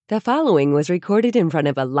The following was recorded in front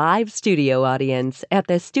of a live studio audience at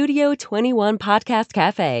the Studio 21 Podcast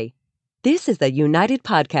Cafe. This is the United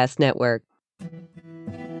Podcast Network.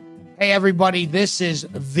 Hey, everybody, this is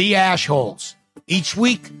The Ashholes. Each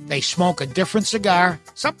week, they smoke a different cigar,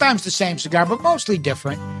 sometimes the same cigar, but mostly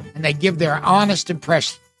different, and they give their honest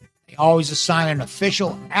impression. They always assign an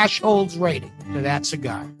official Ashholes rating to that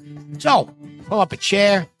cigar. So, pull up a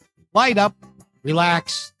chair, light up,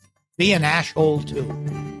 relax, be an Ashhole too.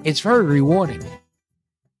 It's very rewarding.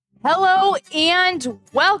 Hello and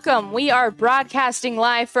welcome. We are broadcasting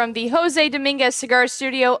live from the Jose Dominguez Cigar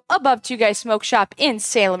Studio above Two Guys Smoke Shop in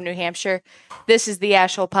Salem, New Hampshire. This is the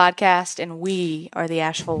Ashhole Podcast, and we are the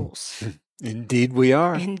Ashholes. Indeed we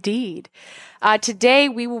are. Indeed. Today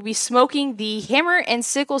we will be smoking the Hammer and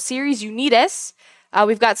Sickle Series Unidas.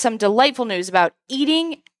 We've got some delightful news about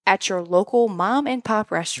eating at your local mom and pop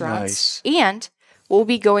restaurants. Nice. And we'll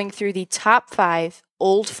be going through the top 5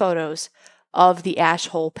 old photos of the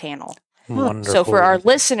Ashhole panel. Wonderful. So for our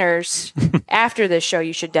listeners, after this show,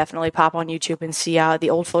 you should definitely pop on YouTube and see the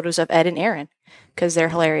old photos of Ed and Aaron, because they're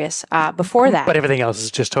hilarious. Before that. But everything else is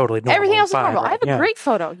just totally normal. Everything else is fine, normal. right? I have a great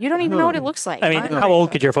photo. You don't even know what it looks like. I mean, how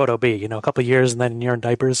old could your photo be? You know, a couple of years and then you're in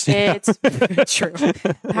diapers? It's true.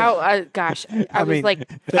 How, gosh, I was like,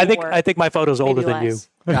 I think my photo's older than you.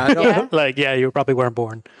 I don't, Yeah? You probably weren't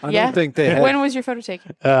born. I don't think they had, When was your photo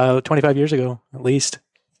taken? 25 years ago, at least.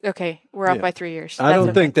 Okay, we're up by 3 years. I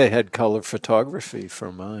don't think they had color photography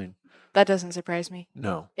for mine. That doesn't surprise me.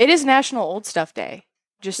 No. It is National Old Stuff Day.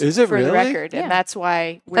 Just Is it for the really? record. Yeah. And that's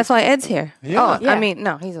why That's why Ed's here. Yeah. Oh, I mean,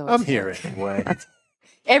 no, he's always I'm here anyway.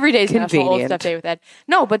 every day is National Old Convenient. Stuff Day with Ed.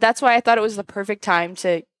 No, but that's why I thought it was the perfect time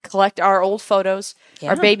to collect our old photos,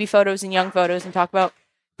 our baby photos and young photos, and talk about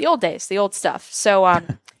the old days, the old stuff. So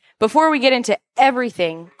before we get into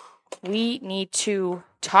everything, we need to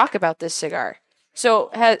talk about this cigar. So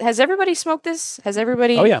has everybody smoked this? Has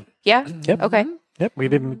everybody? Oh, yeah. Yeah? Yep. Okay. Yep,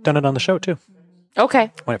 we've even done it on the show, too,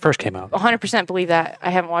 Okay. when it first came out. 100% believe that. I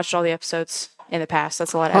haven't watched all the episodes in the past.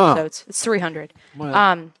 That's a lot of episodes. It's 300.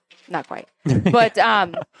 Well. Not quite. But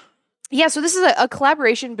yeah, so this is a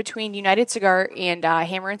collaboration between United Cigar and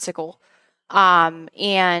Hammer and Sickle.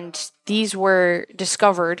 And these were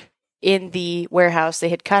discovered in the warehouse. They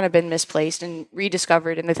had kind of been misplaced and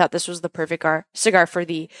rediscovered, and they thought this was the perfect cigar for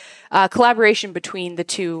the collaboration between the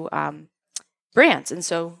two brands. And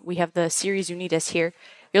so we have the Series Unidas here.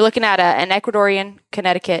 You're looking at an Ecuadorian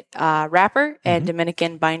Connecticut wrapper and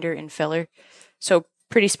Dominican binder and filler. So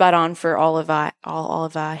pretty spot on for all of Hammer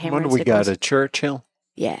What do and we got, Sickles. a Churchill?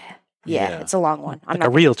 Yeah, Yeah. it's a long one. I'm Like a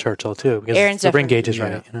not. real Churchill, too, because Aaron's the ring definitely- gauge is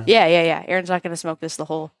right. You know? Yeah. Aaron's not going to smoke this the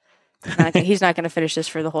whole. He's not going to finish this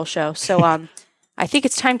for the whole show. So I think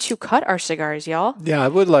it's time to cut our cigars, y'all, Yeah, I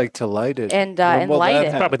would like to light it. and When will light that it.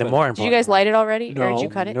 happen? Probably the more Did important. you guys light it already, or No. did you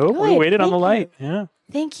cut it? Nope, we Good. waited on the Thank light. you. Yeah.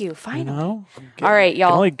 Thank you. You Finally. know? All right, You can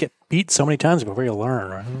y'all. only get beat so many times before you learn,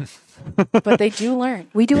 right? But they do learn.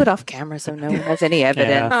 We do it off camera, so no one has any evidence.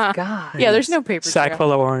 Yeah. God. Yeah, there's no paper Sack trail.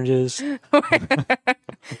 full of oranges.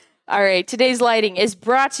 All right, today's lighting is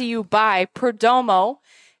brought to you by Perdomo,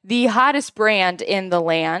 the hottest brand in the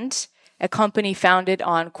land, a company founded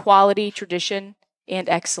on quality, tradition, and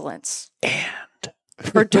excellence. And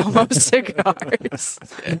Perdomo cigars.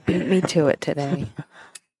 You beat me to it today.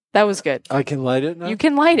 That was good. I can light it now? You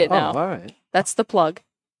can light it now. Oh, all right. That's the plug.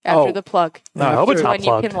 After Oh. the plug. no, I hope it's After- not When you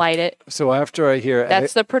plugged. can light it. So after I hear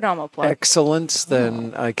That's the Perdomo plug. excellence,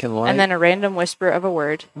 then I can light And then a random whisper of a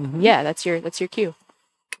word. Mhm. Yeah, that's your cue.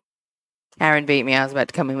 Aaron beat me. I was about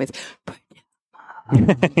to come in with,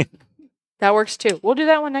 That works too. We'll do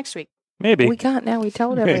that one next week. Maybe. we can't now. We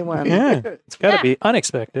told everyone. Yeah. It's got to Yeah. be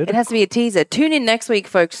unexpected. It has to be a teaser. Tune in next week,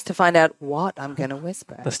 folks, to find out what I'm going to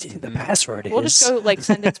whisper. Let's see the password We'll is. just go like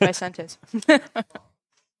sentence by sentence.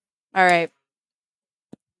 All right.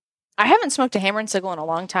 I haven't smoked a Hammer and Sickle in a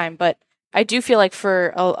long time, but I do feel like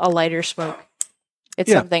for a lighter smoke, it's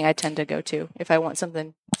Yeah. something I tend to go to if I want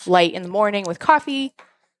something light in the morning with coffee,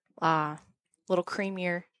 a little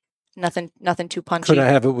creamier, nothing too punchy. Could I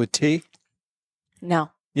have it with tea?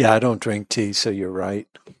 No. Yeah, I don't drink tea, so you're right.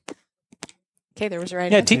 Okay, there was a right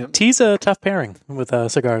Yeah, answer. tea's a tough pairing with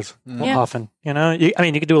cigars Yeah. often. You know, you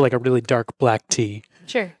could do like a really dark black tea,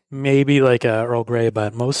 Sure. maybe like a Earl Grey,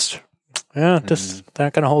 but most, just they're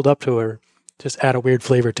not going to hold up to it. Or just add a weird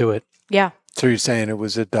flavor to it. Yeah. So you're saying it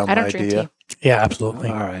was a dumb I don't drink idea? tea. Yeah, absolutely.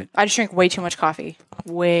 All right. I just drink way too much coffee.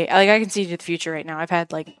 I can see to the future right now. I've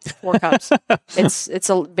had like 4 cups. It's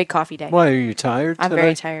a big coffee day. Why, are you tired I'm today?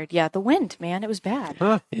 very tired. Yeah, the wind, man, it was bad.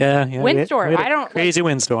 Yeah. Windstorm. We had a I don't- crazy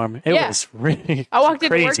windstorm. It Yeah. was really. I walked into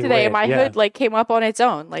crazy work today and my wind, hood like came up on its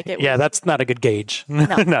own. Like it. Yeah, was, that's not a good gauge.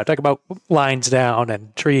 No, talk about lines down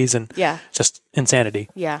and trees and yeah, just insanity.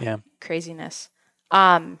 yeah, craziness.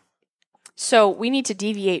 So we need to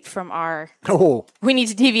deviate from our Oh,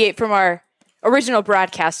 original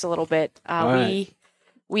broadcast a little bit. right.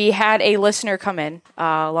 We had a listener come in,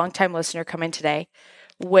 a longtime listener come in today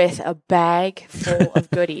with a bag full of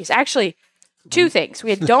goodies. Actually, 2 things.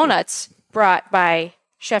 We had donuts brought by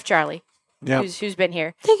Chef Charlie, yeah. who's been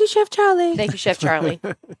here. Thank you, Chef Charlie. Thank you, Chef Charlie.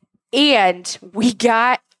 And we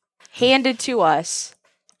got handed to us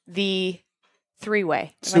the 3-way.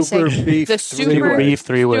 Am I Super saying- beef. the three-way. Super beef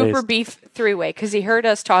 3 ways. Super beef 3-way because he heard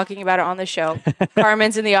us talking about it on the show.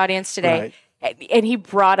 Carmen's in the audience today, and he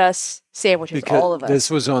brought us sandwiches, Because all of us. this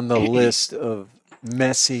was on the list of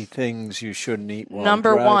messy things you shouldn't eat while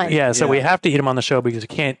Number driving. one. Yeah, so we have to eat them on the show because you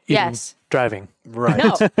can't eat them Yes. driving. Right.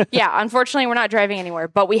 No, yeah. Unfortunately, we're not driving anywhere,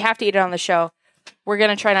 but we have to eat it on the show. We're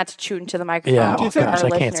gonna try not to chew into the microphone. Yeah, for oh gosh, our I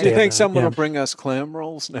can't listeners. Do you stand think that, someone yeah. will bring us clam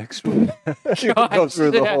rolls next week? Go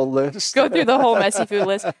through the yeah. whole list. Go through the whole messy food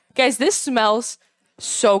list, guys. This smells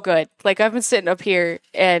so good. Like I've been sitting up here,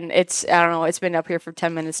 and it's been up here for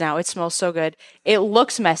 10 minutes now. It smells so good. It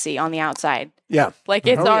looks messy on the outside. Yeah. Like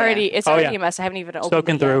it's Oh, yeah. already Oh, a yeah. mess. I haven't even opened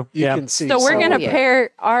Soaking it through. You Yeah. can see. Yet. So we're some gonna of it. pair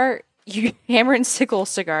our hammer and sickle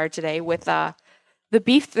cigar today with the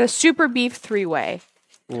super beef 3-way.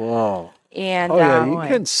 Whoa. And Oh yeah, you boy,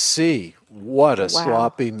 can see what a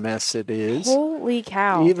sloppy mess it is, holy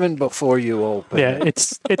cow! even before you open. Yeah,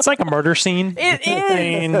 it's like a murder scene. It I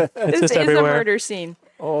mean, is. it's This just is everywhere. a murder scene.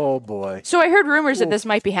 Oh boy. So I heard rumors that this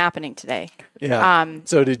might be happening today. Yeah.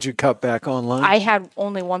 So did you cut back on lunch? I had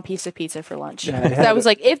only 1 piece of pizza for lunch. Yeah, I So had I was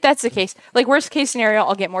like, if that's the case, like worst case scenario,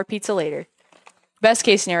 I'll get more pizza later. Best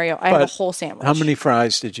case scenario, I have a But whole sandwich. How many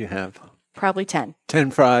fries did you have? Probably 10.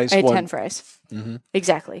 10 fries. I had one- 10 fries.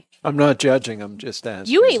 Exactly. I'm not judging. I'm just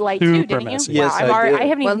asking. You ate light too, Super didn't messy. you? Yes, wow, I did. I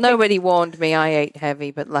haven't Well, even. nobody warned me. I ate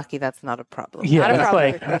heavy, but lucky that's not a problem. Yeah, Not a it's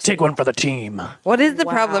problem. like take one for the team. What is the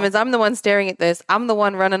Wow. problem is I'm the one staring at this. I'm the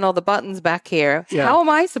one running all the buttons back here. Yeah. How am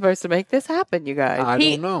I supposed to make this happen, you guys? I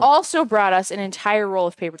He don't know. also brought us an entire roll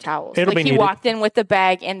of paper towels. It'll like be he needed. walked in with the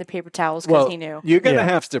bag and the paper towels because well, he knew. you're going to Yeah.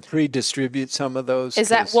 have to pre-distribute some of those. Is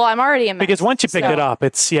that 'cause- well? I'm already a mess. Because once you pick so- it up,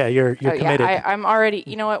 it's you're Oh, committed. yeah, I'm already.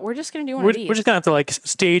 You know what? We're just gonna do one we're, of these. we're just gonna have to like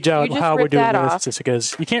stage out just how we're rip doing that this, off. just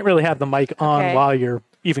because you can't really have the mic on Okay. while you're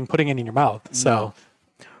even putting it in your mouth. So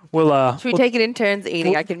we'll Should we take it in turns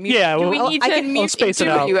eating? I can mute. yeah, Do we we'll- need I to- can mute space it each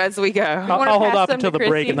of out. you as we go. wanna I'll hold pass off them until to the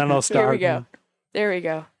break Chrissy? and then I'll start. Here we go. There we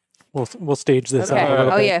go. We'll stage this Okay. out a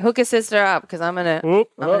little Oh bit. yeah, hook a sister up because I'm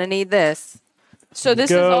gonna need this. So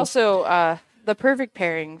this is Go. also the perfect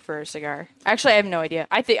pairing for a cigar. Actually, I have no idea.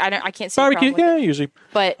 I think I can't see a Barbecue, problem yeah, with it. usually.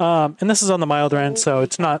 But And this is on the milder end, so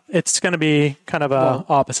it's not. It's going to be kind of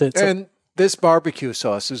opposite. So, And this barbecue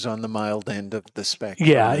sauce is on the mild end of the spectrum.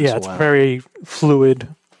 yeah, as yeah, it's well. very fluid.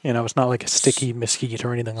 You know, it's not like a sticky mesquite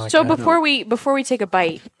or anything like so that. before we take a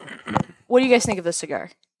bite, what do you guys think of this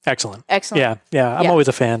cigar? Excellent. Excellent. Yeah. I'm Yeah. always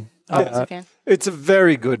a fan. Always a fan. It's a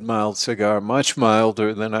very good mild cigar, much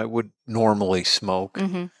milder than I would normally smoke.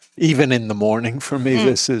 Mm-hmm. Even in the morning, for me, Mm.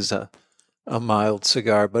 this is a mild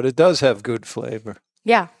cigar, but it does have good flavor.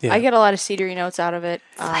 Yeah, Yeah. I get a lot of cedary notes out of it.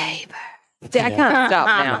 See, I can't stop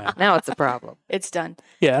now. Now it's a problem. It's done.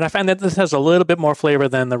 Yeah, and I find that this has a little bit more flavor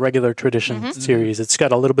than the regular tradition Mm-hmm. series. It's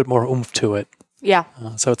got a little bit more oomph to it, Yeah,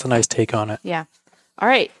 so it's a nice take on it. yeah. All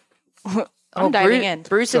right. I'm diving Bruce, in.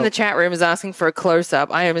 Bruce in the chat room is asking for a close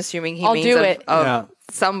up. I am assuming he I'll means do of, it. of Yeah.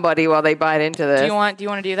 somebody while they bite into this. Do you want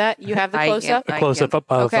to do that? You have the I close can- up. I Close up can-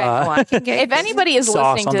 of Okay. Oh, I can get If anybody is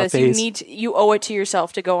Sauce listening on to the this, face. you owe it to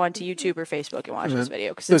yourself to go onto YouTube or Facebook and watch this video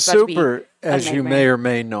because The it's about to be super, a as you nightmare. may or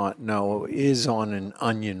may not know, is on an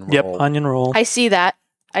onion roll. Yep, onion roll. I see that.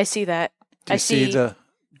 I see that. Do I you see the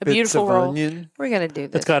a bits beautiful of roll. onion? We're gonna do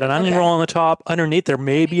this. It's got an onion Okay. roll on the top. Underneath, there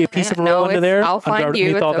may be a piece of No, roll under it's- there. I'll find you.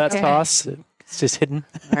 Underneath all It's that okay. sauce, it's just hidden.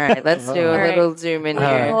 All right, let's do a All right. little zoom in A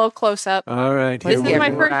here. little close up. All right, This here is we my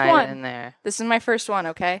go. first right one. in there. This is my first one.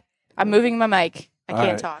 Okay, I'm moving my mic. I All can't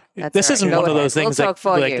right. talk. That's This all right. isn't Go one of ahead. those things we'll that talk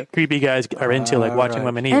for like you. creepy guys are into, like watching right.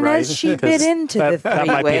 women eat, And right? as she 'Cause bit into the that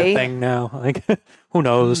might be three-way- a thing now. Like, who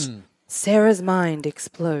knows? Sarah's mind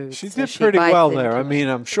explodes. She as did she pretty bites well into there. I it. mean,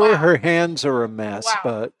 I'm sure her hands are a mess, Wow.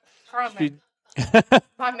 but she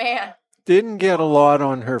My man. didn't get a lot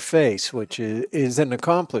on her face, which is an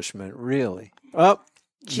accomplishment, really. Oh,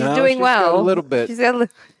 she's now doing she's got well. a little bit. She's got a li-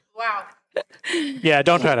 Wow. Yeah,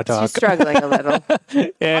 don't try to talk. She's struggling a little.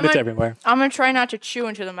 And it's everywhere. I'm gonna try not to chew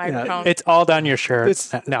into the microphone. It's all down your shirt.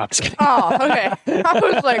 No, I'm just kidding. Oh, okay. I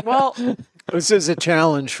was like, well, This is a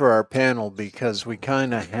challenge for our panel because we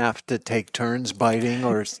kind of have to take turns biting,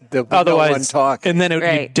 or there'll be no one talking. And then you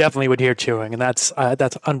Right. definitely would hear chewing, and that's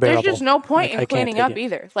unbearable. there's just no point I in can't cleaning take up it.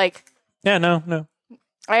 either. Like, Yeah, no.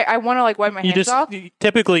 I want to like wipe my hands off.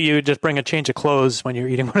 Typically you just bring a change of clothes when you're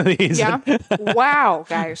eating one of these. Yeah. Wow,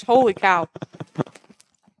 guys. Holy cow.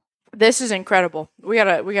 This is incredible. We got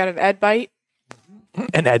an Ed bite.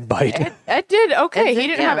 An Ed bite. Ed did okay. Ed He did,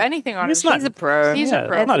 didn't yeah. have anything on He's his. He's a pro. He's a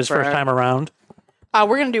pro. Not his Ed's a pro. first time around.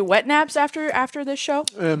 We're gonna do wet naps after this show.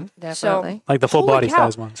 Definitely. Like the full Holy body cow.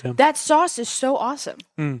 size ones. Yeah. That sauce is so awesome.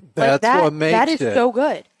 That's that, what makes that is it. so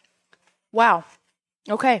good. Wow.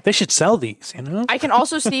 Okay. They should sell these, you know? I can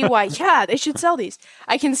also see why. Yeah, they should sell these.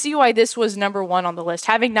 I can see why this was number one on the list.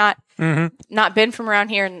 Having not been from around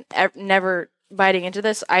here and never biting into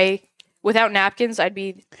this, without napkins, I'd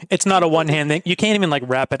be It's not a one-hand thing. You can't even like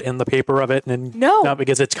wrap it in the paper of it, and No.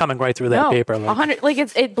 because it's coming right through that paper. Like, 100. Like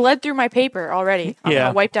it bled through my paper already. I'm Yeah.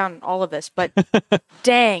 gonna wipe down all of this, but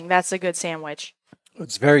dang, that's a good sandwich.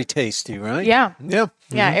 It's very tasty, right? Yeah, Yeah.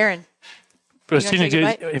 yeah, Aaron. as You soon gonna as take a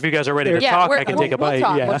you, bite? if you guys are ready to Yeah, talk, we're- I can we'll- take a we'll bite.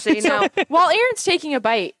 talk. Yeah. We'll see. Now, while Aaron's taking a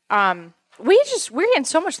bite, we're getting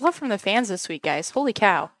so much love from the fans this week, guys. Holy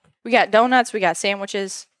cow! We got donuts, we got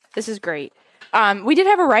sandwiches. This is great. We did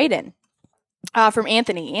have a write-in from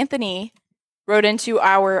Anthony. Anthony wrote into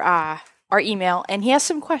our email, and he has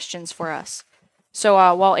some questions for us. So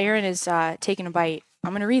while Aaron is taking a bite,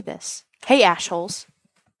 I'm going to read this. Hey, Ashholes.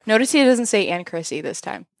 Notice he doesn't say Ann Chrissy this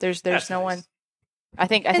time. There's no one. I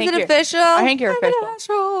think Is it you're- official? I think you're I'm an official.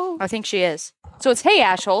 asshole. I think she is. So it's Hey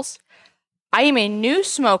Ashholes. I am a new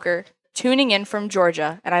smoker tuning in from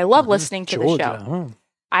Georgia, and I love listening to the Georgia. show. Oh.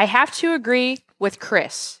 I have to agree with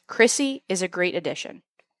Chris. Chrissy is a great addition.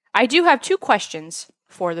 I do have two questions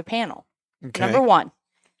for the panel. Okay. Number one,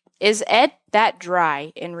 is Ed that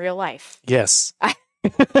dry in real life? Yes. I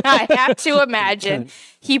have to imagine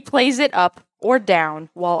he plays it up or down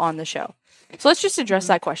while on the show. So let's just address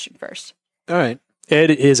that question first. All right. It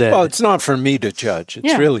is Ed. Well, it's not for me to judge. It's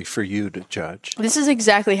Yeah. really for you to judge. This is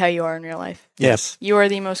exactly how you are in real life. Yes. You are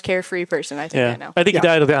the most carefree person I think I know. I think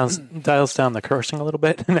he dials down the cursing a little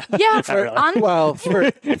bit. Yeah, Not really. Well, for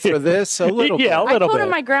this, a little Yeah, bit. a little I told bit. him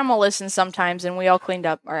my grandma listens sometimes, and we all cleaned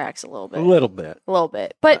up our acts a little bit. A little bit. A little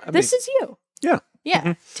bit. But I this mean- is you. Yeah.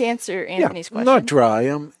 Yeah, to answer Yeah. Anthony's I'm question. not dry.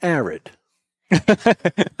 I'm arid.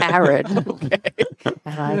 Arid.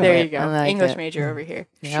 There you go. I like English it. major over here.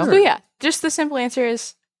 Yeah. So yeah, just the simple answer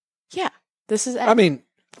is, yeah, this is Ed. I mean,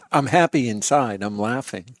 I'm happy inside. I'm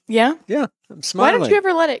laughing. yeah? Yeah. I'm Why smiling. don't you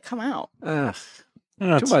ever let it come out? Ugh,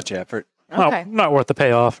 No, too it's much effort. Okay. not worth the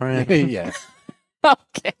payoff, right? Yeah.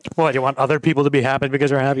 Okay. What, you want other people to be happy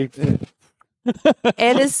because you're happy?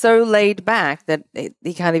 Ed is so laid back that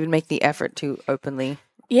he can't even make the effort to openly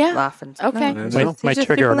Yeah. laugh. And Okay. No. Might, might just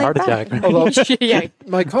trigger super a heart laid back. attack. Although yeah.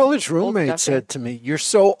 my college roommate stuff, said to me, "You're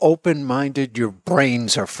so open-minded, your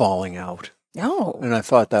brains are falling out," No. and I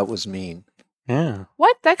thought that was mean. Yeah.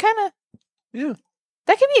 What? That kind of. Yeah.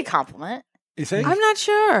 That could be a compliment. You think? I'm not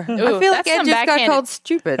sure. I Ooh, feel like that's Ed some just got backhanded- called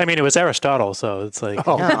stupid. I mean, it was Aristotle, so it's like,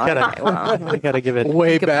 Oh. you okay, well. gotta give it.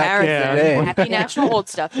 Way back in the comparison. day. Happy National Old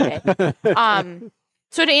Stuff Day.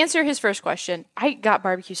 So to answer his first question, I got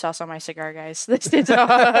barbecue sauce on my cigar, guys. This is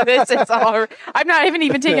all. I'm not even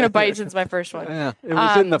taking a bite since my first one. Yeah, it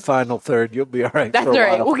was in the final third. You'll be all right. That's for all a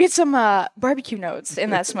right. while. We'll get some barbecue notes in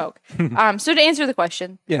that smoke. So to answer the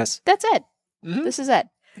question, Yes. that's Ed. This is Ed.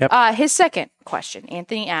 Yep. His second question,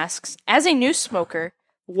 Anthony asks, as a new smoker,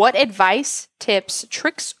 what advice, tips,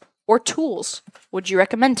 tricks, or tools would you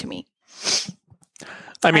recommend to me?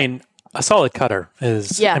 I mean, a solid cutter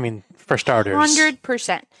is, Yeah. I mean, for starters.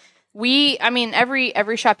 100%.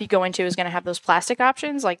 Every shop you go into is going to have those plastic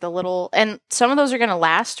options, like the little, and some of those are going to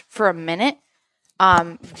last for a minute.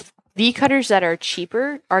 V cutters that are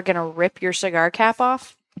cheaper are going to rip your cigar cap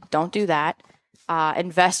off. Don't do that.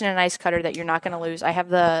 Invest in a nice cutter that you're not going to lose. I have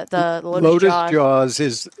the Lotus Jaws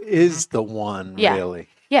is the one, Yeah. really.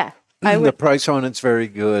 Yeah, I The would price on it's very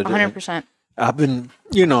good. 100%. I've been,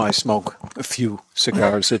 I smoke a few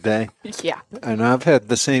cigars a day, Yeah, and I've had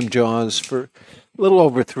the same Jaws for a little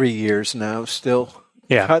over 3 years now. Still,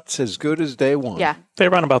 Yeah. cuts as good as day one. yeah. They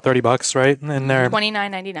run about $30, right? And they're,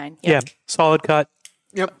 $29.99. yeah, solid cut.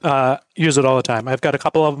 Yep. Use it all the time. I've got a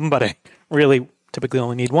couple of them, but I really typically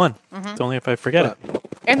only need one. It's only if I forget it.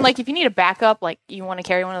 And like if you need a backup, like you want to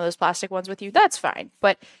carry one of those plastic ones with you, that's fine.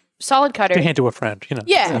 But solid cutter. To hand to a friend,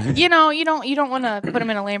 Yeah, you don't want to put them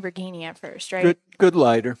in a Lamborghini at first, right? Good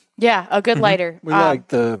lighter. Yeah, a good lighter. We like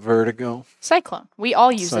the Vertigo. Cyclone. We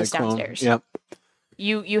all use this downstairs. Yep.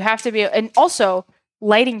 You have to be, and also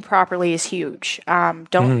lighting properly is huge.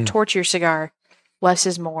 Don't torch your cigar. Less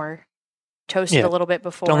is more. Toast it a little bit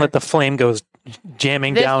before. Don't let the flame go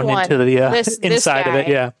jamming down into the inside of it.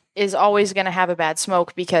 Yeah, is always going to have a bad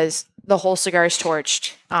smoke because the whole cigar is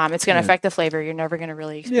torched. It's going to affect the flavor. You're never going to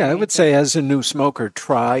really experience I would say as a new smoker,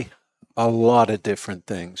 try a lot of different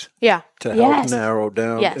things. Yeah. To help narrow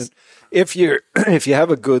down. Yes. And if you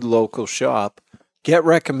have a good local shop, get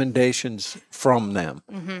recommendations from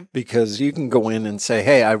them because you can go in and say,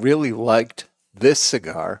 hey, I really liked this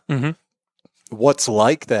cigar. What's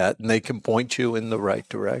like that? And they can point you in the right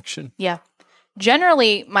direction. Yeah.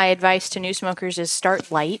 Generally, my advice to new smokers is start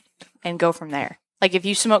light and go from there. Like if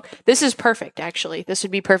you smoke, this is perfect, actually. This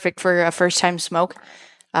would be perfect for a first-time smoke,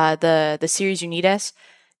 the series Unidas.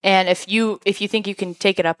 And if you think you can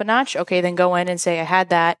take it up a notch, okay, then go in and say, I had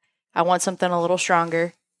that. I want something a little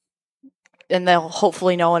stronger. And they'll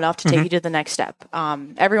hopefully know enough to take you to the next step.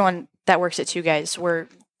 Everyone that works at Two Guys, we're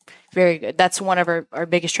very good. That's one of our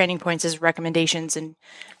biggest training points is recommendations and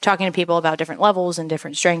talking to people about different levels and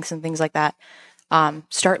different strengths and things like that.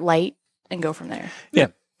 Start light and go from there. Yeah.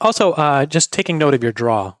 Also, just taking note of your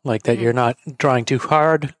draw, like that you're not drawing too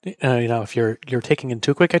hard. If you're taking in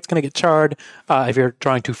too quick, it's going to get charred. If you're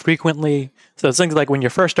drawing too frequently. So it's things like when you're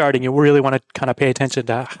first starting, you really want to kind of pay attention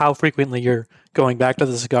to how frequently you're going back to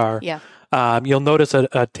the cigar. Yeah. You'll notice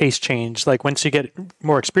a taste change. Like once you get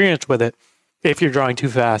more experienced with it, if you're drawing too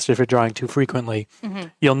fast, if you're drawing too frequently,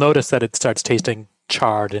 you'll notice that it starts tasting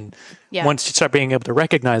charred. And once you start being able to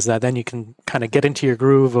recognize that, then you can kind of get into your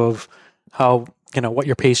groove of how, what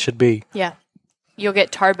your pace should be. Yeah. You'll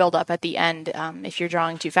get tar buildup at the end if you're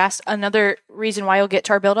drawing too fast. Another reason why you'll get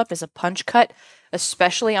tar buildup is a punch cut,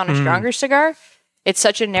 especially on a stronger cigar. It's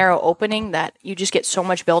such a narrow opening that you just get so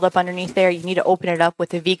much buildup underneath there. You need to open it up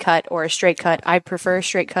with a V cut or a straight cut. I prefer a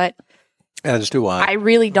straight cut. As do I. I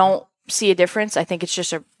really don't see a difference. I think it's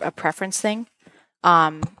just a preference thing.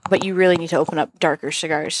 But you really need to open up darker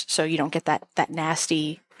cigars so you don't get that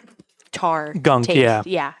nasty tar gunk taste.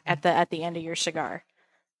 Yeah, at the end of your cigar.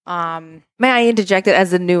 May I interject that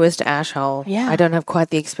as the newest ash hole? Yeah. I don't have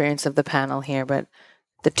quite the experience of the panel here, but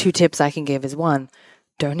the 2 tips I can give is 1,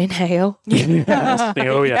 don't inhale. Oh,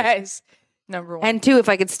 yeah. Yes. Number 1. And 2, if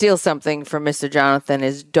I could steal something from Mr. Jonathan,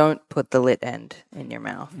 is don't put the lit end in your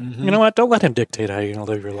mouth. You know what? Don't let him dictate how you're going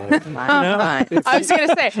to live your life. Fine. I was going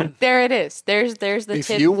to say, there it is. There's the if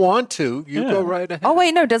tip. you want to, you go right ahead. Oh,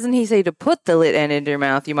 wait, no. Doesn't he say to put the lit end into your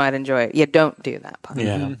mouth? You might enjoy it. Yeah, don't do that part.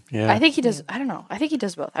 Yeah. I think he does. I don't know. I think he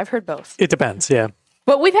does both. I've heard both. It depends. Yeah.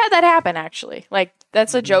 But we've had that happen, actually. Like,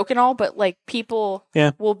 that's a joke and all, but like people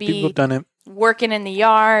will be People have done it. working in the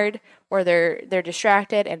yard or they're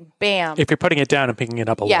distracted and bam. If you're putting it down and picking it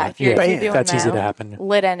up a Yeah, lot, if you're doing that's easy that, to happen.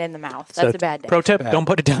 Lit end in the mouth. That's a bad day. Pro tip: don't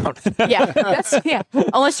put it down. Yeah.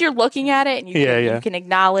 Unless you're looking at it and you can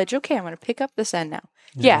acknowledge, okay, I'm going to pick up this end now.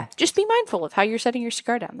 Yeah. Just be mindful of how you're setting your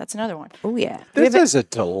cigar down. That's another one. Oh, yeah. This is a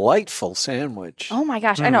delightful sandwich. Oh my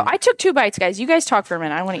gosh, I know. I took 2 bites, guys. You guys talk for a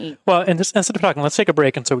minute. I want to eat. Well, and instead of talking, let's take a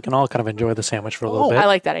break, and so we can all kind of enjoy the sandwich for a little bit. I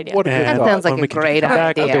like that idea. What a good That thought. sounds like When a we come great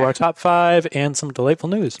back, idea. I'll do our top 5 and some delightful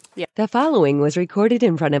news. The following was recorded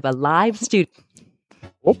in front of a live studio.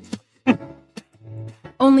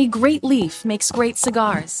 Only Great Leaf makes great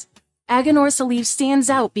cigars. Aganorsa Leaf stands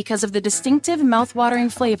out because of the distinctive mouth-watering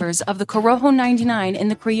flavors of the Corojo 99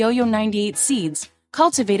 and the Criollo 98 seeds,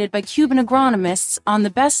 cultivated by Cuban agronomists on the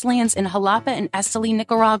best lands in Jalapa and Esteli,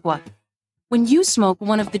 Nicaragua. When you smoke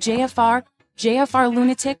one of the JFR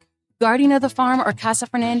Lunatic, Guardian of the Farm, or Casa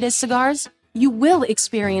Fernandez cigars, you will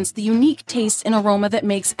experience the unique taste and aroma that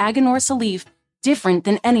makes Aganorsa Leaf different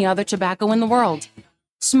than any other tobacco in the world.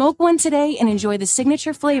 Smoke one today and enjoy the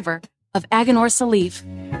signature flavor of Aganorsa Leaf.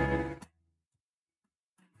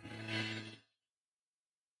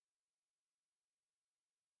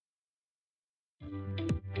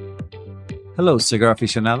 Hello, cigar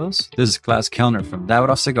aficionados. This is Klaus Kellner from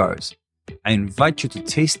Davidoff Cigars. I invite you to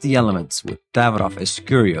taste the elements with Davidoff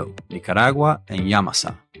Escurio, Nicaragua, and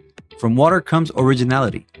Yamasa. From water comes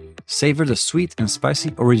originality. Savor the sweet and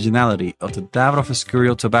spicy originality of the Davidoff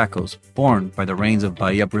Escurio tobaccos born by the rains of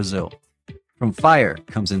Bahia, Brazil. From fire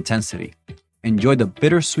comes intensity. Enjoy the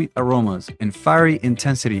bittersweet aromas and fiery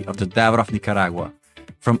intensity of the Davidoff Nicaragua.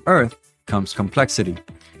 From earth comes complexity.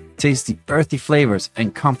 Taste the earthy flavors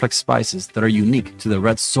and complex spices that are unique to the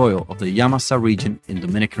red soil of the Yamasa region in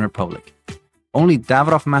Dominican Republic. Only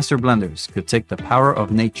Davidoff Master Blenders could take the power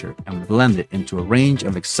of nature and blend it into a range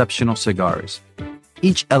of exceptional cigars.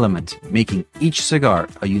 each element making each cigar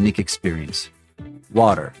a unique experience.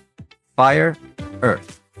 Water, fire,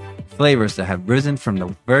 earth, flavors that have risen from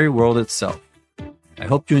the very world itself. I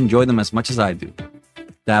hope you enjoy them as much as I do.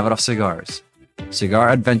 Davidoff Cigars, cigar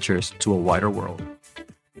adventures to a wider world.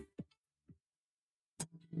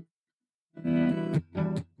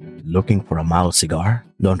 Looking for a mild cigar?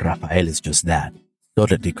 Don Rafael is just that.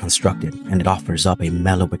 Solidly constructed, and it offers up a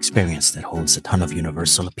mellow experience that holds a ton of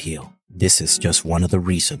universal appeal. This is just one of the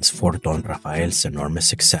reasons for Don Rafael's enormous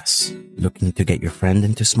success. Looking to get your friend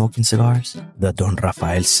into smoking cigars? The Don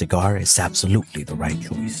Rafael cigar is absolutely the right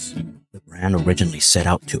choice. The brand originally set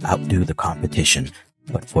out to outdo the competition,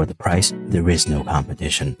 but for the price, there is no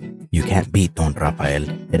competition. You can't beat Don Rafael,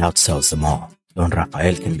 it outsells them all. Don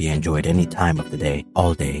Rafael can be enjoyed any time of the day,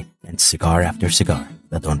 all day, and cigar after cigar.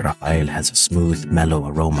 The Don Rafael has a smooth, mellow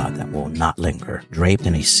aroma that will not linger. Draped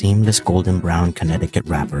in a seamless golden brown Connecticut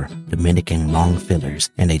wrapper, Dominican long fillers,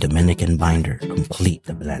 and a Dominican binder complete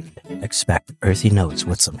the blend. Expect earthy notes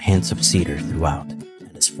with some hints of cedar throughout.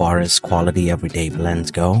 And as far as quality everyday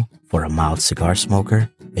blends go, for a mild cigar smoker,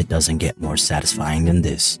 it doesn't get more satisfying than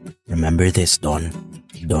this. Remember this, Don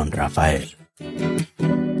Rafael.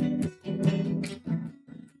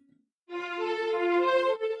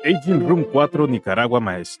 Aging Room 4 Nicaragua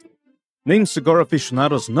Maestro. Named Cigar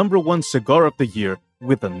Aficionado's #1 cigar of the year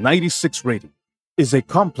with a 96 rating, is a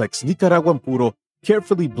complex Nicaraguan puro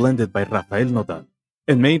carefully blended by Rafael Nodal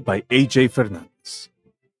and made by A.J. Fernandez.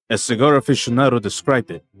 As Cigar Aficionado described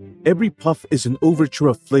it, every puff is an overture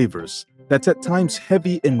of flavors that's at times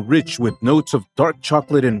heavy and rich with notes of dark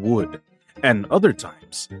chocolate and wood, and other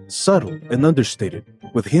times subtle and understated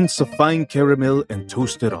with hints of fine caramel and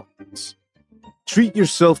toasted almonds. Treat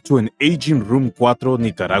yourself to an Aging Room 4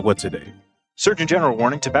 Nicaragua today. Surgeon General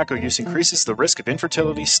warning: tobacco use increases the risk of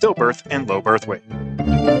infertility, stillbirth, and low birth weight.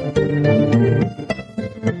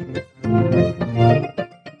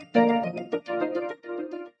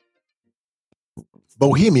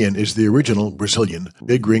 Bohemian is the original Brazilian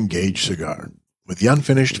big ring gauge cigar, with the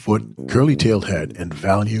unfinished foot, curly-tailed head, and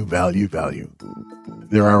value.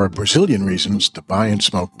 There are Brazilian reasons to buy and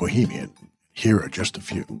smoke Bohemian. Here are just a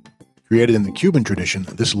few. Created in the Cuban tradition,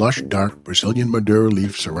 this lush, dark Brazilian Maduro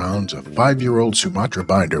leaf surrounds a 5-year-old Sumatra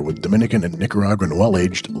binder with Dominican and Nicaraguan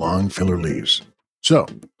well-aged long filler leaves. So,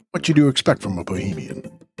 what do you expect from a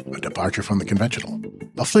Bohemian? A departure from the conventional.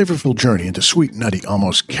 A flavorful journey into sweet, nutty,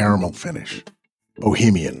 almost caramel finish.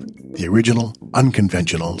 Bohemian, the original,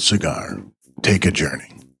 unconventional cigar. Take a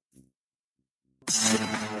journey.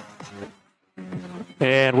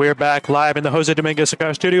 And we're back live in the Jose Dominguez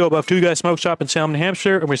Cigar Studio above Two Guys Smoke Shop in Salem, New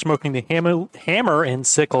Hampshire, and we're smoking the Hammer and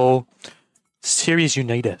Sickle Series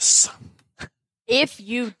Unidas. If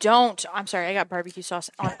you don't, I'm sorry, I got barbecue sauce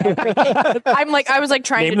on everything. I was like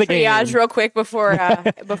trying to triage real quick before,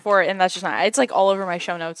 and that's just not. It's like all over my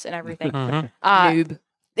show notes and everything. Mm-hmm. Noob.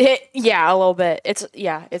 Yeah, a little bit.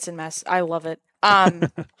 It's a mess. I love it.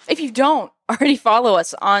 If you don't already follow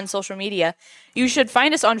us on social media, you should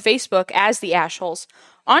find us on Facebook as The Ashholes,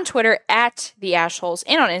 on Twitter at The Ashholes,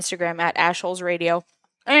 and on Instagram at Ashholes Radio.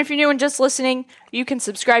 And if you're new and just listening, you can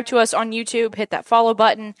subscribe to us on YouTube, hit that follow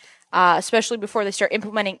button, especially before they start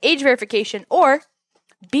implementing age verification, or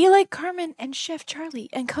be like Carmen and Chef Charlie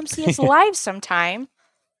and come see us live sometime.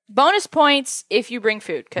 Bonus points if you bring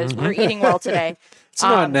food, because we're eating well today. It's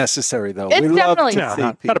not necessary, though. It's we love definitely to see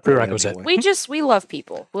not people a prerequisite. anyway. We love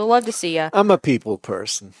people. We'll love to see you. I'm a people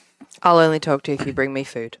person. I'll only talk to you if you bring me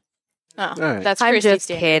food. Oh, right. that's I'm Christy's just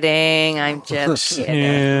standard. kidding. I'm just kidding.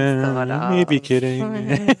 Yeah, maybe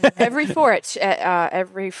kidding. Every four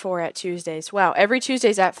at Tuesdays. Wow, every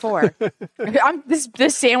Tuesdays at 4.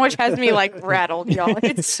 This sandwich has me like rattled, y'all.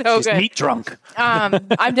 It's so She's good. meat drunk. I'm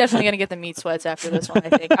definitely gonna get the meat sweats after this one. I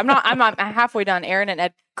think I'm halfway done. Aaron and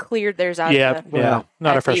Ed cleared theirs out.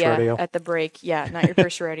 Not our first rodeo. At the break. Yeah, not your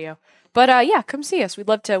first rodeo. But yeah, come see us. We'd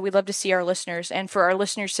love to see our listeners. And for our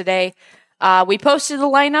listeners today, we posted the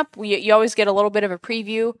lineup. You always get a little bit of a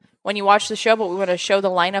preview when you watch the show, but we want to show the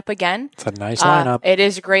lineup again. It's a nice lineup. It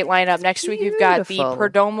is a great lineup. Next week we've got the Beautiful.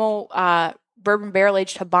 Perdomo bourbon barrel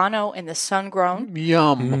aged Habano and the Sun Grown.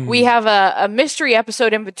 Yum. We have a mystery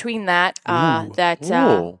episode in between that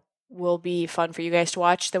will be fun for you guys to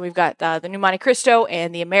watch. Then we've got the new Monte Cristo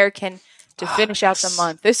and the American to finish out the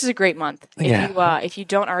month. This is a great month. If you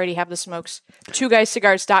don't already have the smokes,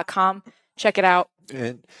 twoguyscigars.com. Check it out.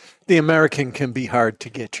 And the American can be hard to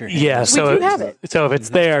get your hands. Yeah, so we do have it. So if it's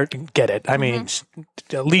there, get it. I mean,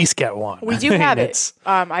 at least get one. We do have it.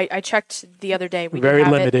 I checked the other day. We Very do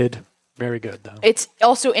have limited. It. very good, though. It's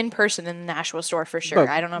also in person in the Nashua store for sure. But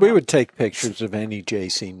I don't know. We would take pictures of any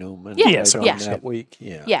J.C. Newman that week.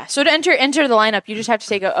 Yeah. Yeah. So to enter the lineup, you just have to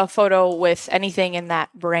take a photo with anything in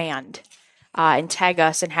that brand, and tag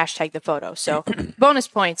us and hashtag the photo. So bonus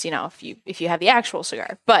points, if you have the actual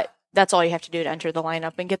cigar. But that's all you have to do to enter the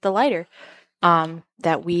lineup and get the lighter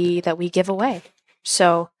that we give away.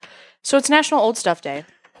 So it's National Old Stuff Day.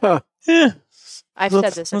 Huh. Yeah. I've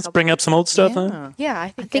said this. Let's bring up some old stuff. Huh? Yeah, I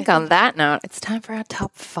think on that note, it's time for our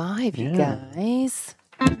top 5, you guys.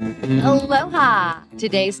 Aloha!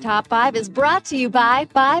 Today's Top 5 is brought to you by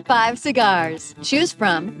 55 Cigars. Choose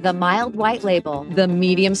from the mild white label, the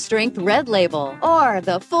medium strength red label, or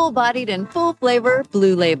the full-bodied and full-flavor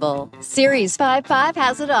blue label. Series 55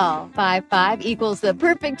 has it all. 55 equals the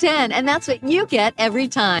perfect 10, and that's what you get every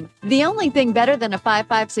time. The only thing better than a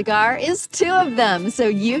 55 cigar is 2 of them, so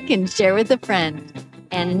you can share with a friend.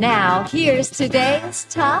 And now, here's today's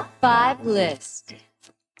Top 5 list.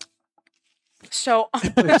 So,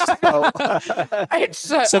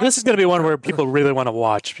 So this is going to be one where people really want to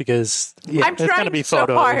watch because I'm it's going to be trying so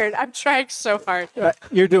photo. hard. I'm trying so hard.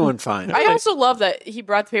 You're doing fine. I also love that he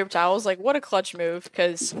brought the paper towels. Like, what a clutch move!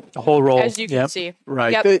 Because a whole roll, as you can see,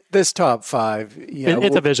 right. Yep. This top 5,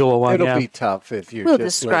 it's a visual one. It'll be tough if you're. We'll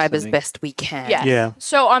just describe listening. as best we can. Yes. Yeah.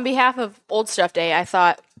 So on behalf of Old Stuff Day, I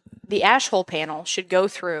thought the Ash Hole panel should go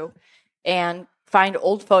through and find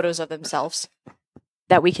old photos of themselves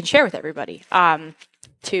that we can share with everybody.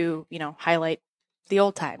 To highlight the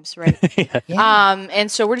old times, right?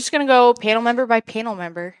 And so we're just gonna go panel member by panel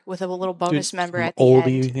member with a little bonus member at the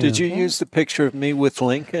end. Did you use the picture of me with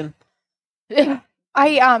Lincoln? I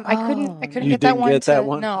couldn't You get that didn't one. get that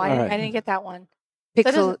one? No, All I right. didn't get that one.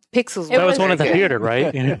 Pixels. That was one of the theater,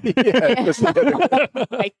 right?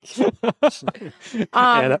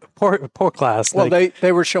 Poor class. Well,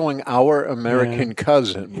 they were showing Our American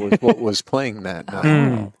Cousin was what was playing that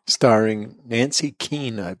night, starring Nancy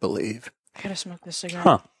Keene, I believe. I gotta smoke this cigar.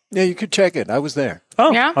 Huh. Yeah, you could check it. I was there.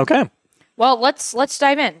 Oh, yeah. Okay. Well, let's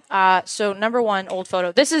dive in. So number 1, old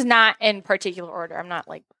photo. This is not in particular order. I'm not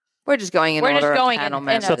like. We're just going in We're order just going of panel in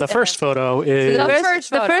members. So the first photo is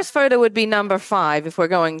The first photo would be number 5 if we're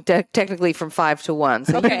going technically from 5 to 1.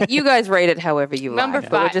 So Okay. you guys rate it however you Number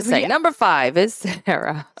like. But we're 5. just saying. Yeah. Number 5 is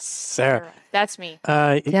Sarah. Sarah. That's me.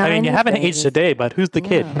 I mean, you haven't aged today, but who's the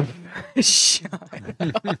kid?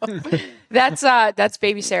 That's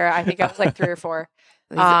baby Sarah. I think I was like 3 or 4.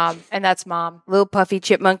 And that's mom. Little puffy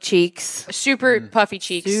chipmunk cheeks. Super puffy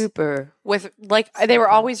cheeks. Super. With they were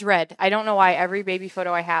always red. I don't know why. Every baby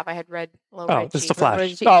photo I have, I had red. Little red just cheeks. a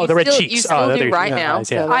flash. Oh, the red cheeks. You still do right now.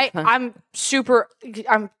 Eyes, yeah. So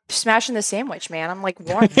I'm smashing the sandwich, man. I'm like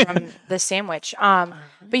warm from the sandwich.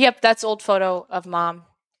 But yep, that's old photo of mom.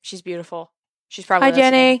 She's beautiful. She's probably Hi,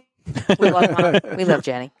 Jenny. We love mom. We love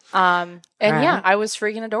Jenny. And Right. yeah, I was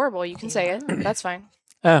freaking adorable. You can say it. That's fine.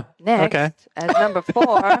 Oh, Next, okay. as number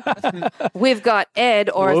 4, we've got Ed,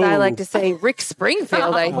 or as I like to say, Rick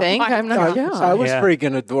Springfield, I think. I'm not sure. I was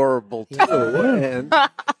freaking adorable too, and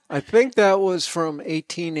I think that was from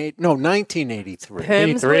 1983.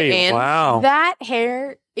 Perms were in. Wow. That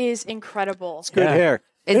hair is incredible. It's good hair.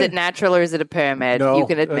 Is it natural or is it a pyramid? No, you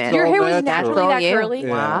can admit. that's Your all hair was natural. naturally that Yeah. curly. Yeah.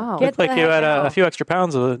 Wow. Get Looked like the you heck had out. a few extra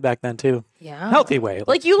pounds of it back then too. Yeah. Healthy way.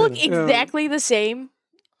 Like you look exactly the same.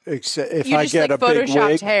 Except if You I just get like a big photoshopped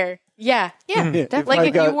wig, hair. Yeah. if Like I if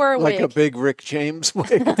you got wore a like a wig. big Rick James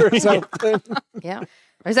wig or something. Yeah.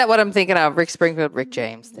 Or is that what I'm thinking of? Rick Springfield, Rick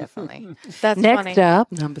James, definitely. That's Next funny.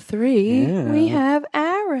 up, number 3, Yeah. we have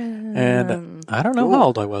Aaron. And I don't know how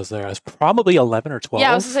old I was there. I was probably 11 or 12.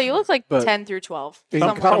 Yeah, I was gonna say you look like But 10 through 12. in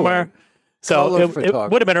Somewhere. color. somewhere. So Color it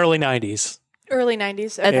photography. would have been early 90s. Early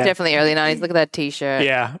 90s. That's Okay. definitely early 90s. Look at that T-shirt.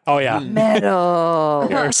 Yeah. Oh, yeah. Metal.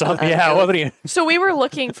 Or something. Yeah. What do you? So we were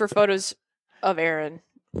looking for photos of Aaron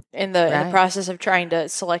in the Right. process of trying to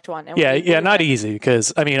select one. And Yeah. we- Yeah. Not easy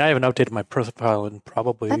because I mean I haven't updated my profile in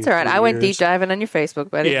probably. That's all right. 3 I went deep years. diving on your Facebook,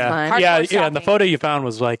 but it's Yeah. fine. Hardcore Yeah. And the stalking. photo you found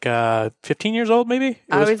was like 15 years old, maybe. It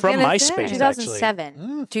I was, was from gonna MySpace, say. actually.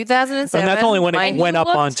 2007. 2007. And that's only when it my- went up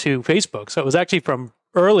looked- onto Facebook. So it was actually from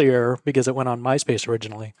earlier because it went on MySpace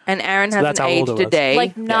originally. And Aaron So hasn't that's how old aged it a was. day.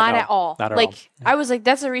 Like not no, at all. not at like all. I was like,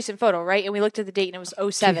 that's a recent photo, right? And we looked at the date and it was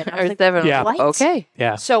 07. I or was like, 7. Yeah. What? Okay.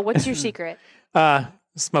 Yeah. So what's your secret?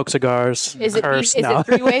 Smoke cigars. Is it curse. is no. it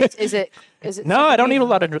 3 ways? Is it No, I don't need a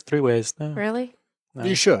lot of 3 ways. No. Really? No.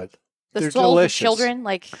 You should. The They're souls delicious. of children,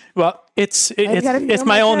 like Well, it's gotta be it's on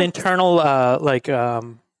my my own terms. internal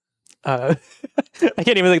I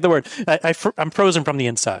can't even think of the word. I'm frozen from the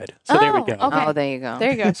inside. So there we go. Okay. Oh, there you go.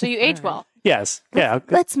 There you go. So you age well. Yes. Yeah.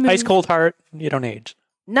 Let's move. Ice cold heart. You don't age.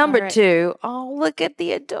 Number right. 2. Oh, look at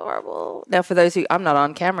the adorable. Now, for those who I'm not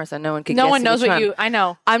on camera, so no one can. No guess one knows which what one. you. I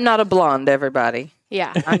know. I'm not a blonde. Everybody.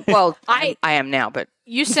 Yeah. I am now, but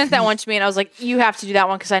You sent that one to me, and I was like, "You have to do that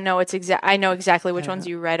one because I know I know exactly which one's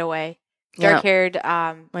you right away." Dark haired,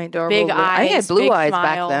 my adorable. big eyes. I had blue big eyes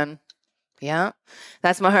smile. back then. Yeah,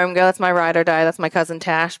 that's my homegirl. That's my ride or die. That's my cousin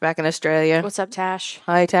Tash back in Australia. What's up, Tash?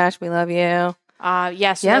 Hi, Tash. We love you.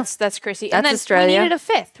 Yeah, that's Chrissy. That's and then Australia. we needed a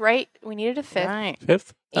fifth, right? We needed a fifth. Right.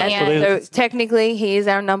 Fifth? And so technically, he is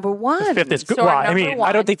our number one. Fifth is good. So Well, our I mean, number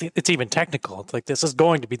I don't one. think it's even technical. It's like this is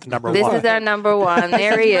going to be the number This one. is our number one.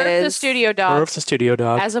 There he Murph, the is. studio dog, Murph's the studio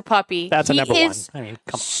dog. as a puppy. That's a He number one. is I mean,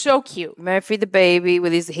 come on. so cute. Murphy the baby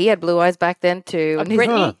with his. He had blue eyes back then too. A And he's-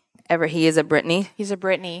 Brittany. He is a Brittany. He's a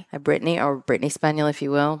Brittany. A Brittany or Brittany Spaniel, if you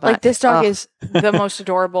will. Like But, this dog oh, is the most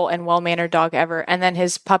adorable and well-mannered dog ever. And then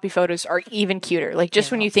his puppy photos are even cuter. Like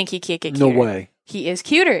just when you think he can't get No cuter, way. he is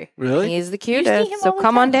cuter. Really? He is the see him cutest. So all the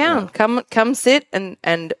come on time. down. Come sit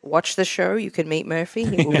and watch the show. You can meet Murphy.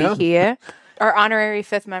 He will Yeah. be here. Our honorary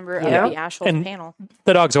fifth member Yeah. of the Ashholes And- panel.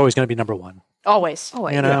 The dog's always going to be number one. Always. Oh,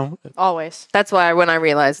 You know, Always. That's why when I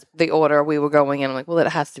realized the order we were going in, I'm like, well, it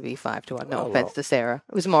has to be 5 to 1. No offense to Sarah.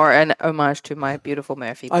 It was more an homage to my beautiful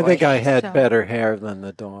Murphy boy. I think I had So- better hair than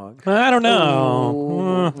the dog. I don't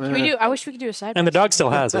know. Can we do? I wish we could do a side. And the dog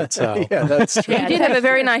still has it. So Yeah, that's true. You did have a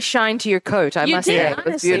very nice shine to your coat, I You must did, say. It was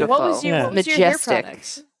honestly. beautiful. What was your, Yeah. what was your hair Majestic.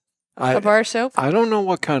 products? I, A bar soap? I don't know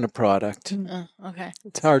what kind of product. Okay.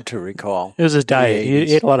 It's hard to recall. it was his diet. He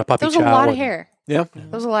 80s. ate a lot of puppy That was a chow. lot of and- hair. Yeah.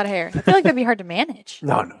 That was a lot of hair. I feel like that'd be hard to manage.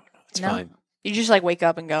 No, it's No? fine. You just like wake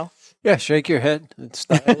up and go. Yeah, shake your head. It's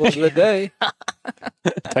style of the day.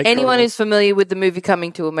 Tight Anyone curls. who's familiar with the movie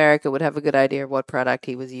Coming to America would have a good idea of what product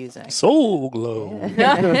he was using. Soul Glow.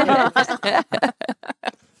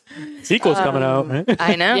 Sequel's coming out.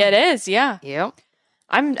 I know. Yeah, it is. Yeah. Yep.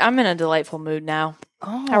 I'm in a delightful mood now.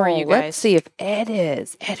 Oh, How are you Let's guys? see if Ed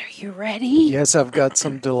is. Ed, are you ready? Yes, I've got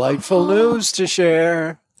some delightful news to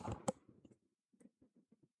share.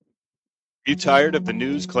 You tired of the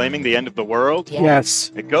news claiming the end of the world?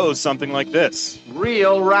 Yes. It goes something like this.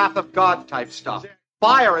 Real wrath of God type stuff.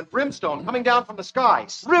 Fire and brimstone coming down from the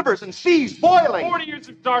skies. Rivers and seas boiling. 40 years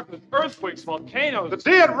of darkness, earthquakes, volcanoes. The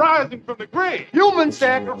dead rising from the grave. Human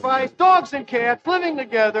sacrifice. Dogs and cats living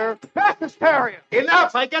together. Mass hysteria.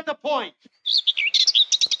 Enough. I get the point.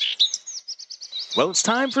 Well, it's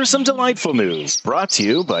time for some delightful news, brought to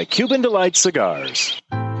you by Cuban Delight Cigars.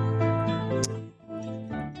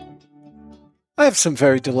 I have some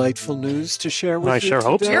very delightful news to share with I you sure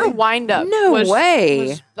hope so. today. Your wind up. No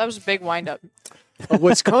way. That was a big wind up. A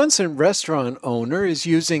Wisconsin restaurant owner is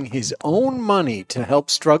using his own money to help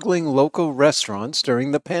struggling local restaurants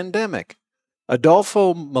during the pandemic.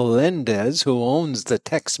 Adolfo Melendez, who owns the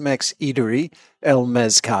Tex-Mex eatery El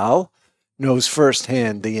Mezcal, knows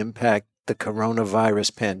firsthand the impact the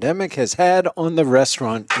coronavirus pandemic has had on the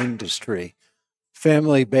restaurant industry.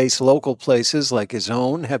 Family-based local places like his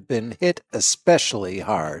own have been hit especially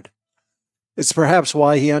hard. It's perhaps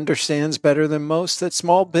why he understands better than most that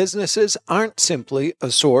small businesses aren't simply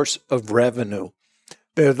a source of revenue.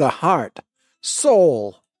 They're the heart,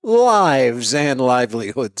 soul, lives, and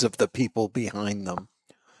livelihoods of the people behind them.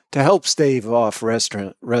 To help stave off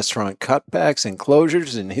restaurant cutbacks and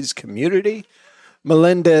closures in his community,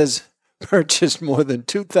 Melendez purchased more than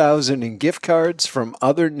 2,000 in gift cards from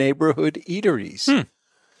other neighborhood eateries.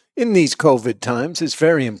 In these COVID times, it's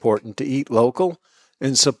very important to eat local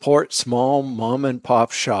and support small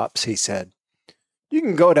mom-and-pop shops, he said. You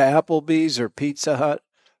can go to Applebee's or Pizza Hut,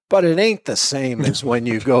 but it ain't the same as when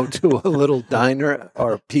you go to a little diner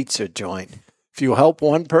or pizza joint. If you help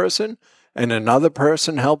one person and another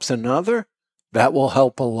person helps another, that will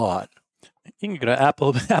help a lot. You can go to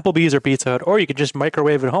Applebee's or Pizza Hut, or you could just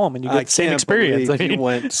microwave at home and you get the same experience. I you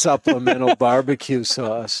went supplemental barbecue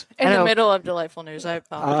sauce. In the middle of delightful news, I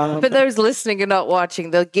apologize. For those listening and not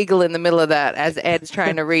watching, they'll giggle in the middle of that as Ed's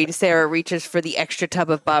trying to read. Sarah reaches for the extra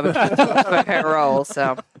tub of barbecue sauce for her roll.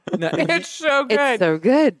 So It's so good. it's so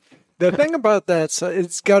good. The thing about that, so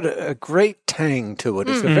it's got a great tang to it.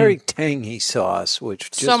 It's a very tangy sauce, which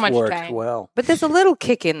just So much worked tang. well. But there's a little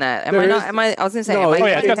kick in that. Am There I not? is- Am I? I was going to say. No, am I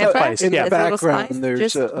yeah, it's got pepper? spice. in Yeah. the There's a little background, spice? there's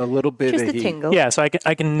Just- a little bit just of a heat. tingle. Yeah, so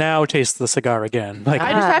I can now taste the cigar again. Like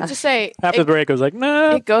I just have to say, after the break, I was like,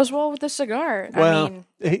 no. it goes well with the cigar. Well, I mean,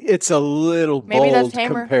 it's a little Maybe that's bold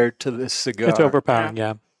tamer. compared to this cigar. It's overpowering,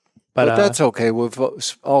 yeah. But that's okay. We've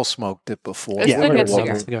all smoked it before. It's yeah, a we're good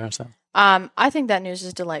gonna cigar. cigar, so. I think that news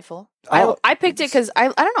is delightful. Oh. I picked it because I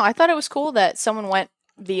don't know. I thought it was cool that someone went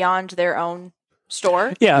beyond their own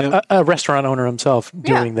store. Yeah, a restaurant owner himself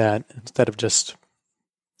Yeah. doing that instead of just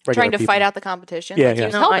trying to people. fight out the competition. Yeah, like he yeah.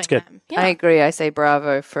 was No, helping that's good. them. Yeah. I agree. I say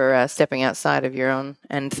bravo for stepping outside of your own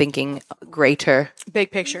and thinking greater.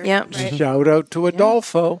 Big picture. Yeah. Right. Shout out to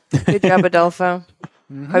Adolfo. Good job, Adolfo.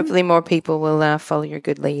 Hopefully more people will follow your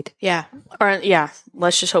good lead. Yeah.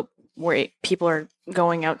 Let's just hope people are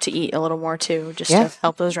going out to eat a little more too, just Yeah. to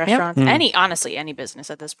help those restaurants. Mm. Honestly, any business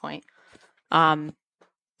at this point.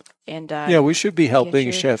 Yeah, we should be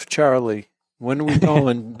helping Chef Charlie. When are we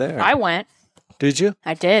going there? I went. Did you?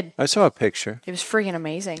 I did. I saw a picture. It was freaking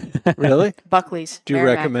amazing. Really? Buckley's. Do you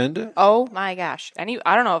Merrimack. recommend it? Oh my gosh. I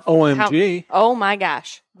don't know if OMG. oh my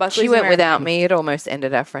gosh. Buckley's She went Merrimack. without me. It almost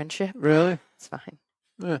ended our friendship. Really? It's fine.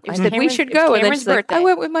 Yeah. I said, we should it was go. And then Cameron's she's like, birthday. I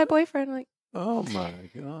went with my boyfriend. Like, Oh my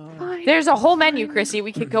God. There's a whole menu, Chrissy.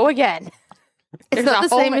 We could go again. it's There's not a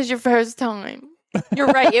the whole same as your first time. You're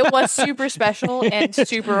right. It was super special and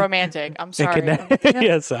super romantic. I'm sorry.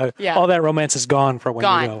 Yes, Yeah. all that romance is gone for when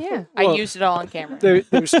Gone. you go. Yeah. I used it all on camera.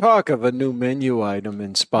 There's talk of a new menu item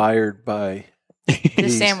inspired by The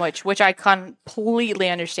these. sandwich, which I completely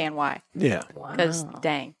understand why. Yeah. Because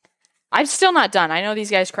dang. I'm still not done. I know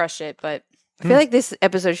these guys crushed it, but I feel like this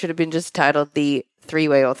episode should have been just titled The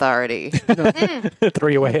Three-Way Authority.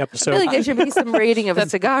 Three-way I episode. feel like there should be some rating of a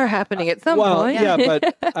cigar happening at some Well, point. yeah,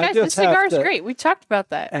 but I guys, the just have cigar is to great. We talked about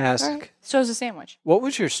that. ask, So is the sandwich. what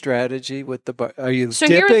was your strategy with the bar? Are you So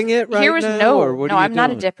dipping it right here was now? or what no, are you I'm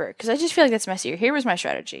not a doing? dipper because I just feel like that's messier. Here was my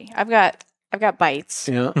strategy. I've got bites.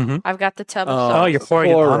 Yeah. I've got the tub of Oh, sauce. you're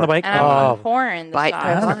pouring it on the bike? And I'm Oh, pouring the Bite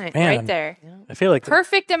sauce by bite. man. right there. I feel like,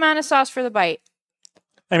 Perfect amount of sauce for the bite.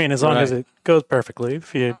 I mean, as long as Right. it goes perfectly.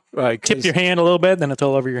 If you Right, tip 'cause your hand a little bit, then it's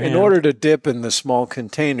all over your hand. in order to dip in the small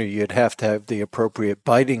container, you'd have to have the appropriate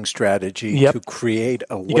biting strategy Yep. to create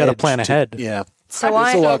a wedge. You gotta plan ahead. Yeah. So I'm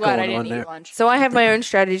I- so a lot glad I going didn't on eat there. lunch. So I have my own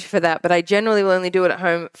strategy for that, but I generally will only do it at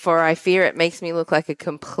home, for I fear it makes me look like a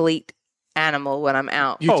complete animal when I'm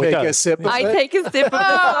out. You Oh, it take a does. sip of I it? take a sip of the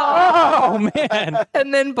sauce Oh, man.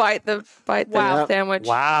 and then bite the Wow. sandwich.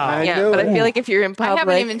 Wow. I Yeah, knew but it. I feel like if you're in I public,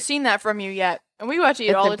 haven't even seen that from you yet, and we watch you eat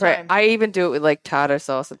it's all the impre- time. I even do it with like tartar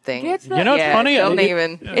sauce and things. It's the- You know, it's Yeah, funny. Don't It-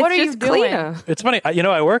 even. What It's are you just doing? cleaner. It's funny.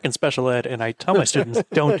 I work in special ed, and I tell my students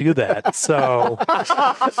don't do that. So,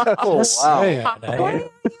 just saying, Why are you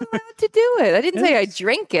allowed to do it? I didn't say I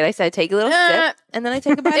drink it. I said I take a little sip and then I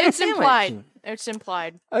take a bite of the It's sandwich. implied. It's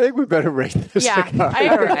implied. I think we better rate this Yeah, cigar. I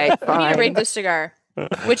agree. All right, We need to fine. rate this cigar,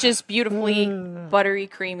 which is beautifully buttery,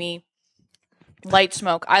 creamy, light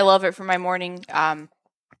smoke. I love it for my morning.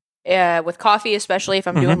 With coffee, especially if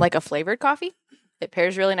I'm doing like a flavored coffee, it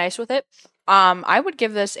pairs really nice with it. I would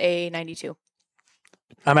give this a 92.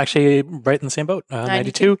 I'm actually right in the same boat.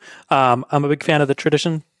 92. I'm a big fan of the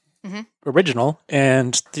tradition original,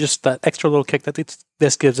 and just that extra little kick that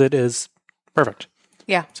this gives it is perfect.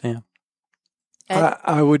 Yeah. So, yeah.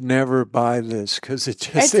 I would never buy this because it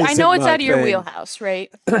just I know isn't it's my out of your thing. wheelhouse,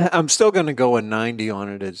 right? I'm still going to go a 90 on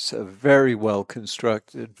it. It's a very well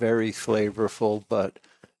constructed, very flavorful, but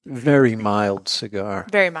very mild cigar.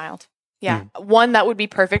 Very mild. Yeah. One that would be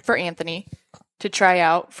perfect for Anthony to try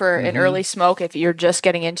out for an early smoke if you're just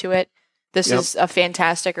getting into it. This Yep. is a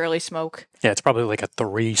fantastic early smoke. Yeah, it's probably like a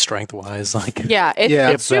 3 strength wise. Like, Yeah, it's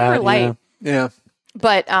if super that, light. Yeah.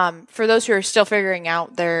 But for those who are still figuring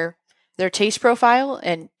out their taste profile,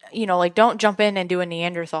 and like don't jump in and do a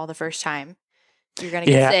Neanderthal the first time. You're gonna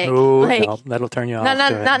get sick. no, Like, no, that'll turn you off.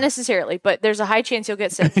 not necessarily, but there's a high chance you'll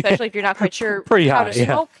get sick, especially if you're not quite sure Pretty how high, to yeah.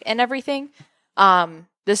 smoke and everything.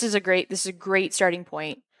 This is a great starting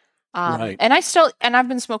point. Right. And I've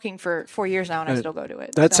been smoking for 4 years now, and I still go to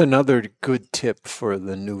it. That's so. another good tip for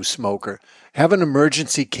the new smoker. Have an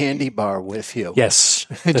emergency candy bar with you. Yes,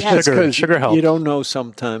 the Just sugar 'cause helps. You don't know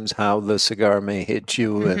sometimes how the cigar may hit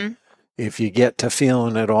you. And if you get to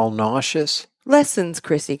feeling it all nauseous. Lessons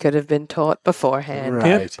Chrissy could have been taught beforehand.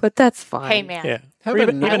 Right. But that's fine. Hey man, Yeah, Have or a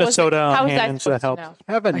even, nice- even a soda how on was I hand, so supposed that to helps.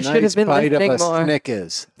 know? Have a I should nice have been bite of a lifting more.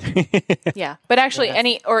 Snickers. Yeah, but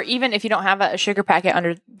actually, or even if you don't have a sugar packet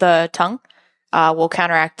under the tongue, will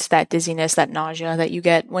counteract that dizziness, that nausea that you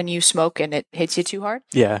get when you smoke and it hits you too hard.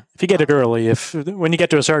 Yeah, if you get it early, when you get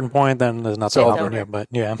to a certain point, then there's nothing It's stopping over. you. But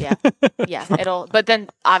yeah, Yeah, yeah, but then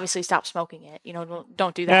obviously stop smoking it.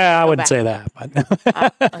 Don't do that. yeah, I Go wouldn't back. say that.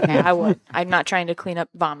 But Okay, I would. I'm not trying to clean up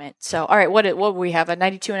vomit. So, all right, what would we have? A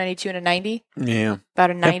 92, a 92, and a 90? Yeah.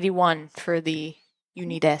 About a 91 for the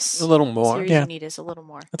Unidas. A little more. Series Yeah. Unidas, a little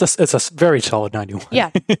more. it's a very solid 91.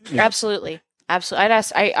 Yeah, absolutely. Absolutely.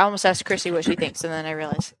 I almost asked Chrissy what she thinks, and then I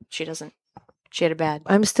realized she doesn't. She had a bad.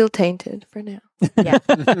 I'm still tainted for now. Yeah.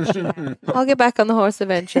 I'll get back on the horse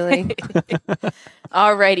eventually.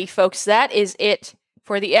 Alrighty, folks. That is it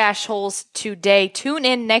for the Ash Holes today. Tune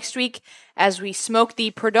in next week as we smoke the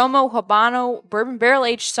Perdomo Habano Bourbon Barrel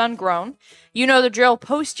Aged Sun Grown. You know the drill.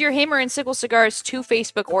 Post your Hammer and Sickle cigars to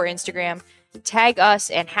Facebook or Instagram. Tag us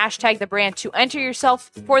and hashtag the brand to enter yourself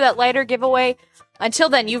for that lighter giveaway. Until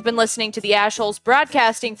then, you've been listening to the Ashholes,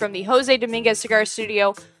 broadcasting from the Jose Dominguez Cigar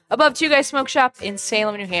Studio above Two Guys Smoke Shop in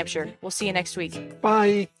Salem, New Hampshire. We'll see you next week.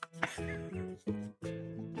 Bye.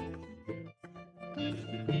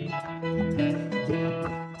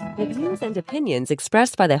 The views and opinions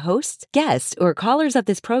expressed by the hosts, guests, or callers of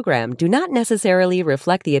this program do not necessarily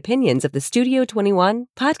reflect the opinions of the Studio 21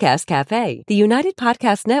 Podcast Cafe, the United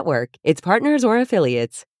Podcast Network, its partners, or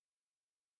affiliates.